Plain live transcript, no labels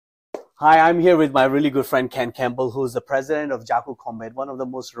Hi, I'm here with my really good friend Ken Campbell, who's the president of Jaku Combat, one of the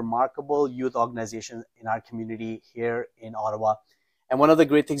most remarkable youth organizations in our community here in Ottawa. And one of the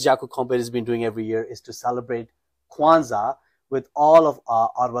great things Jaku Combat has been doing every year is to celebrate Kwanzaa with all of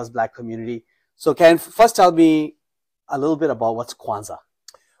Ottawa's Black community. So Ken, first tell me a little bit about what's Kwanzaa.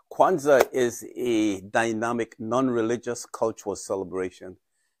 Kwanzaa is a dynamic, non-religious cultural celebration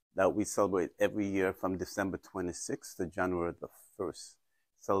that we celebrate every year from December 26th to January the 1st.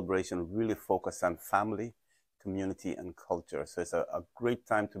 Celebration really focused on family, community, and culture. So it's a great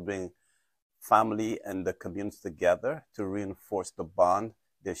time to bring family and the community together to reinforce the bond,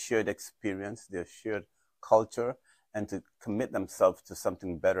 their shared experience, their shared culture, and to commit themselves to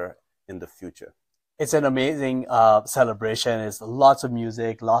something better in the future. It's an amazing celebration. It's lots of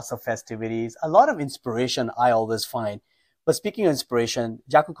music, lots of festivities, a lot of inspiration I always find. But speaking of inspiration,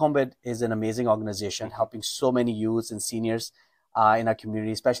 Jaku Combat is an amazing organization helping so many youths and seniors in our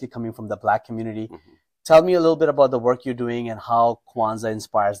community, especially coming from the Black community. Tell me a little bit about the work you're doing and how Kwanzaa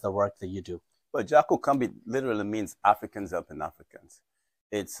inspires the work that you do. Well, Jaku Combat literally means Africans helping Africans.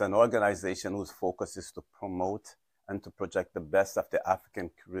 It's an organization whose focus is to promote and to project the best of the African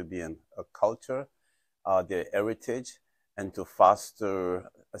Caribbean culture, their heritage, and to foster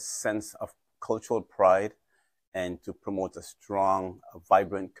a sense of cultural pride and to promote a strong,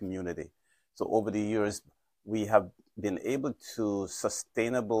 vibrant community. So over the years, we have been able to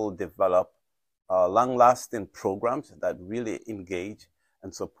sustainably develop long-lasting programs that really engage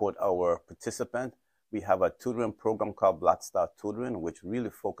and support our participants. We have a tutoring program called Black Star Tutoring, which really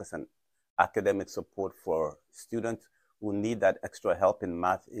focuses on academic support for students who need that extra help in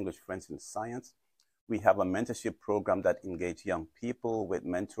math, English, French, and science. We have a mentorship program that engages young people with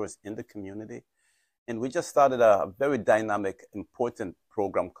mentors in the community. And we just started a very dynamic, important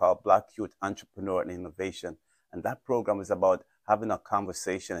program called Black Youth Entrepreneur and Innovation. And that program is about having a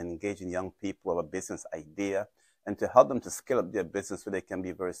conversation and engaging young people with a business idea and to help them to scale up their business so they can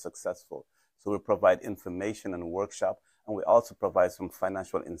be very successful. So we provide information and workshop, and we also provide some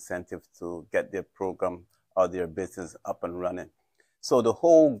financial incentives to get their program or their business up and running. So the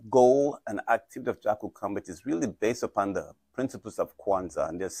whole goal and activity of Jaku Combat is really based upon the principles of Kwanzaa,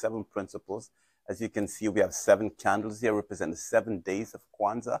 and there's 7 principles. As you can see, we have 7 candles here representing 7 days of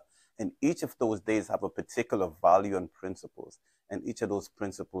Kwanzaa, and each of those days have a particular value and principles, and each of those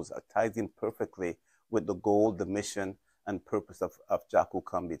principles are tied in perfectly with the goal, the mission, and purpose of Jaku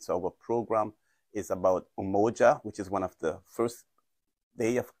Combat. So our program is about Umoja, which is one of the first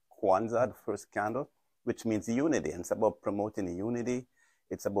day of Kwanzaa, the first candle, which means unity. And it's about promoting unity.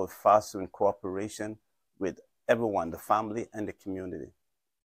 It's about fostering cooperation with everyone, the family and the community.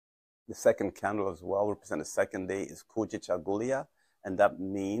 The second candle as well represents the second day is Kujichagulia, and that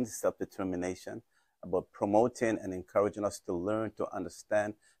means self-determination, about promoting and encouraging us to learn, to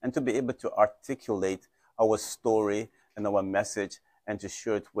understand, and to be able to articulate our story and our message and to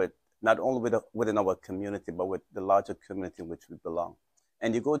share it with not only within our community, but with the larger community in which we belong.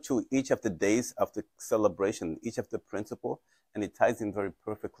 And you go through each of the days of the celebration, each of the principles, and it ties in very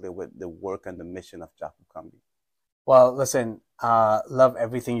perfectly with the work and the mission of Jaku Combat. Well, listen, love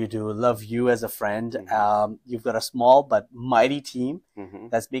everything you do. Love you as a friend. You've got a small but mighty team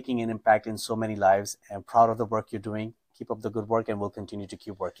that's making an impact in so many lives, and proud of the work you're doing. Keep up the good work, and we'll continue to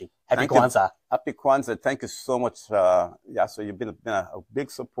keep working. Happy Kwanzaa. Happy Kwanzaa. Thank you so much. So you've been a big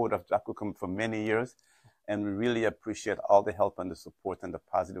supporter of Jaku Combat for many years, and we really appreciate all the help and the support and the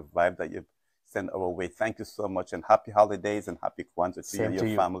positive vibe that you've sent our way. Thank you so much, and happy holidays and happy Kwanzaa to you and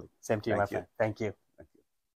your family. Same to you, my friend. Thank you.